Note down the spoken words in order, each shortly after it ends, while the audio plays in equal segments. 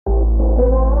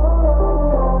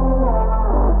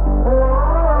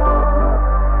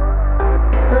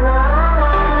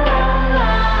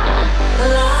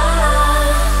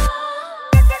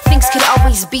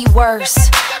always be worse.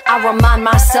 I remind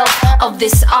myself of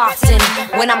this often.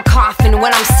 When I'm coughing,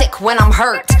 when I'm sick, when I'm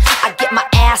hurt, I get my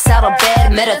ass out of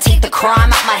bed, meditate the crime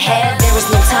out my head. There is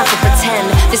no time to pretend.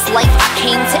 This life I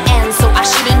came to end, so I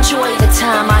should enjoy the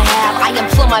time I have. I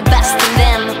employ my best, and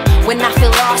then when I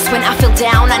feel lost, when I feel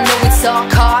down, I know it's all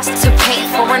cost to pay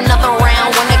for another round.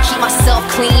 Wanna keep myself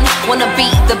clean, wanna be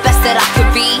the best that I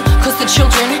could be. Cause the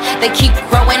children, they keep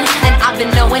growing, and I've been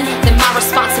knowing that my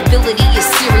responsibility is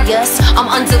serious. I'm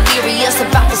undelirious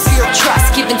about the spirit of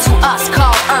trust given to us,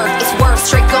 called Earth. It's worth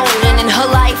straight golden. In her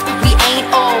life, we ain't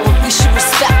old. We should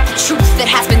respect the truth that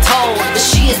has been told, that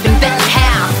she has been bent in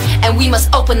half, and we must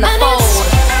open the fold.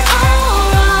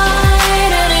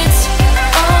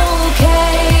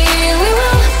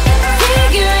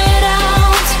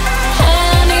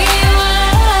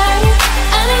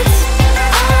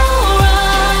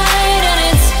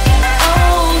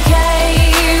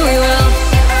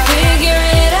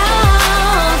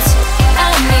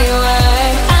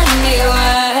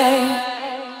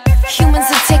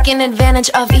 Advantage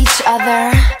of each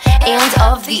other and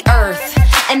of the earth.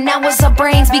 And now as our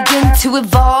brains begin to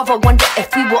evolve, I wonder if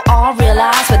we will all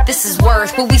realize what this is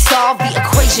worth. Will we solve the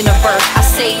equation of birth? I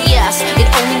say yes, it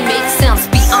only makes sense.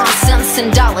 Beyond cents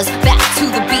and dollars, back to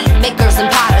the beat makers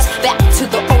and potters, back to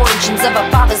the origins of our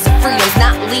fathers of freedoms.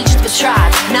 Not legions but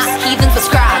tribes, not heathens but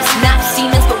scribes, not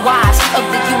demons but wives of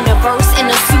the universe. In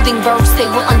a soothing verse, they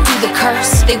will undo the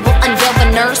curse. They will unveil the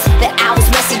nurse. The owl's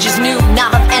message is new,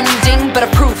 not of ending, but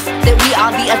a proof that we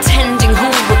are the attending who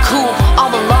were cool.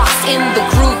 All the lost in the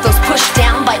groove, those pushed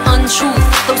down by untruth,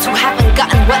 those who haven't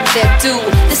gotten what they're due.